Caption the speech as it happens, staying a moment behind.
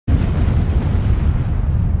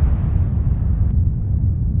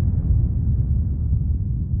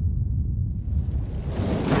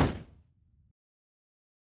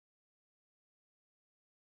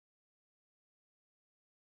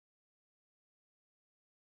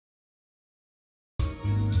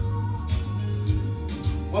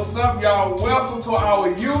What's up, y'all? Welcome to our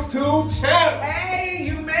YouTube channel. Hey,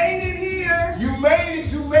 you made it here. You made it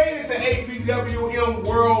to APWM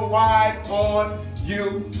Worldwide on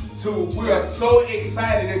YouTube. We are so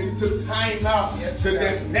excited that you took time out to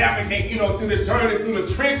just navigate, through the journey, through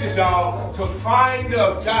the trenches, y'all, to find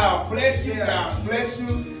us. God bless you. God bless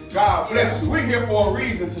you. God bless you. We're here for a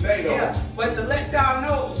reason today, though. Yeah, but to let y'all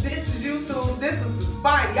know, this is YouTube. This is the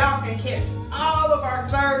spot. Y'all can catch all of our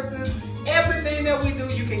services. Everything that we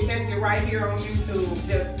do, you can catch it right here on YouTube.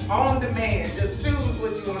 Just on demand. Just choose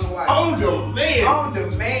what you want to watch. On demand. On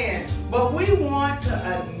demand. But we want to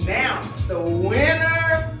announce the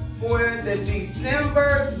winner for the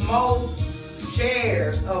December's most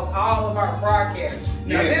shares of all of our broadcasts.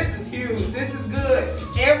 Now this is huge. This is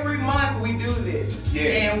good. Every month we do this.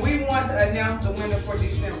 And we want to announce the winner for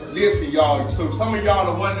December. Listen, y'all. So some of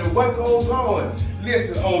y'all are wondering what goes on.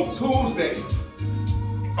 Listen, on Tuesday,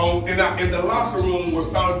 in the locker room where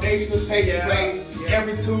Foundation takes place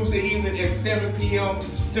every Tuesday evening at 7 p.m.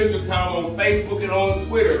 Central Time on Facebook and on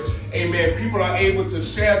Twitter. Amen. People are able to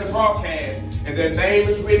share the broadcast, and their name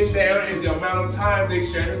is written down and the amount of time they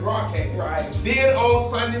share the broadcast. Right. Then on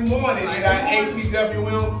Sunday morning, we got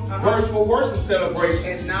APWM virtual worship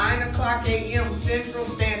celebration at 9:00 a.m. Central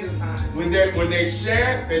Standard Time. When they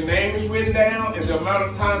share, their name is written down and the amount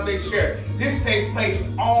of time they share. This takes place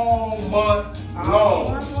all month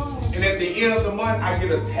long. And at the end of the month, I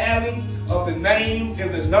get a tally of the name and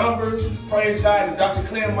the numbers. Praise God. And Dr.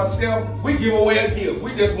 Clay and myself, we give away a gift.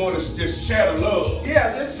 We just want to just share the love.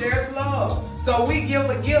 Yeah, just share the love. So we give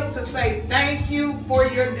a gift to say thank you for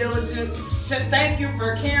your diligence. Thank you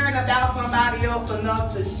for caring about somebody else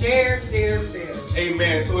enough to share.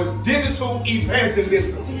 Amen. So it's digital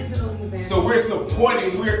evangelism. So we're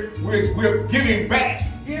supporting, we're giving back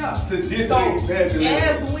to digital evangelism.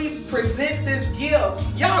 As we present this gift,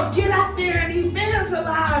 y'all get out there and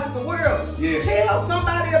evangelize the world. Tell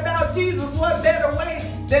somebody about Jesus. What better way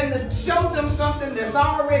than to show them something that's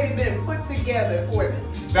already been put together for them?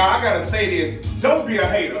 Now I gotta say this: don't be a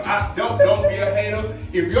hater. Don't be a hater.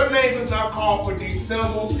 If your name is not called for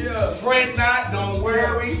December, fret not. Don't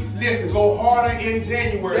worry. Listen, go harder in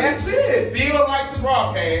January. That's it. Still like the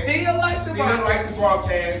broadcast. Still like the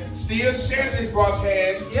broadcast. Still share this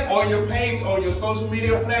broadcast on your page, on your social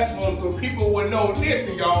media platform, so people will know.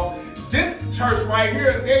 Listen, y'all. This church right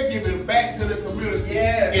here, they're giving back to the community.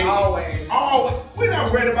 Yes, always. We're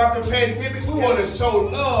not worried about the pandemic. We want to show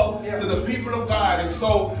love to the people of God. And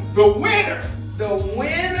so the winner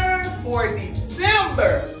for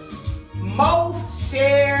December most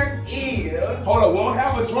shares is... Hold on, we don't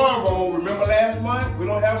have a drum roll. Remember last month? We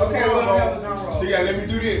don't have a drum roll. We don't have a drum roll. So let me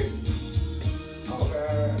do this. Oh,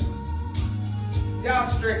 God.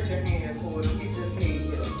 Y'all stretch your hand for it. We just need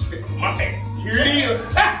it. Here it is.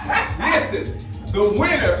 Listen, the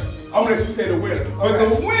winner, I'm going to let you say the winner, but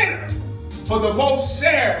the winner for the most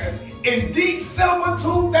shares in December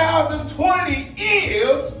 2020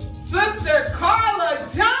 is Sister Carla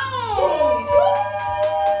Jones.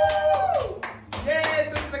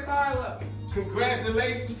 Yes, Sister Carla.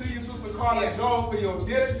 Congratulations to you, Sister Carla Jones, for your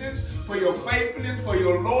diligence, for your faithfulness, for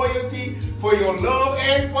your loyalty, for your love,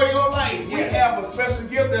 and for your life. We have a special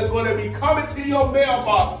gift that's going to be coming to your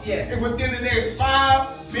mailbox within the next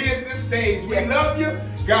 5 business days. We love you.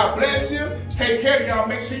 God bless you. Take care, y'all.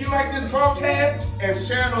 Make sure you like this broadcast and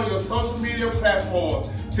share it on your social media platforms.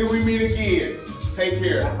 Till we meet again. Take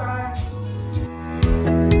care. Bye-bye.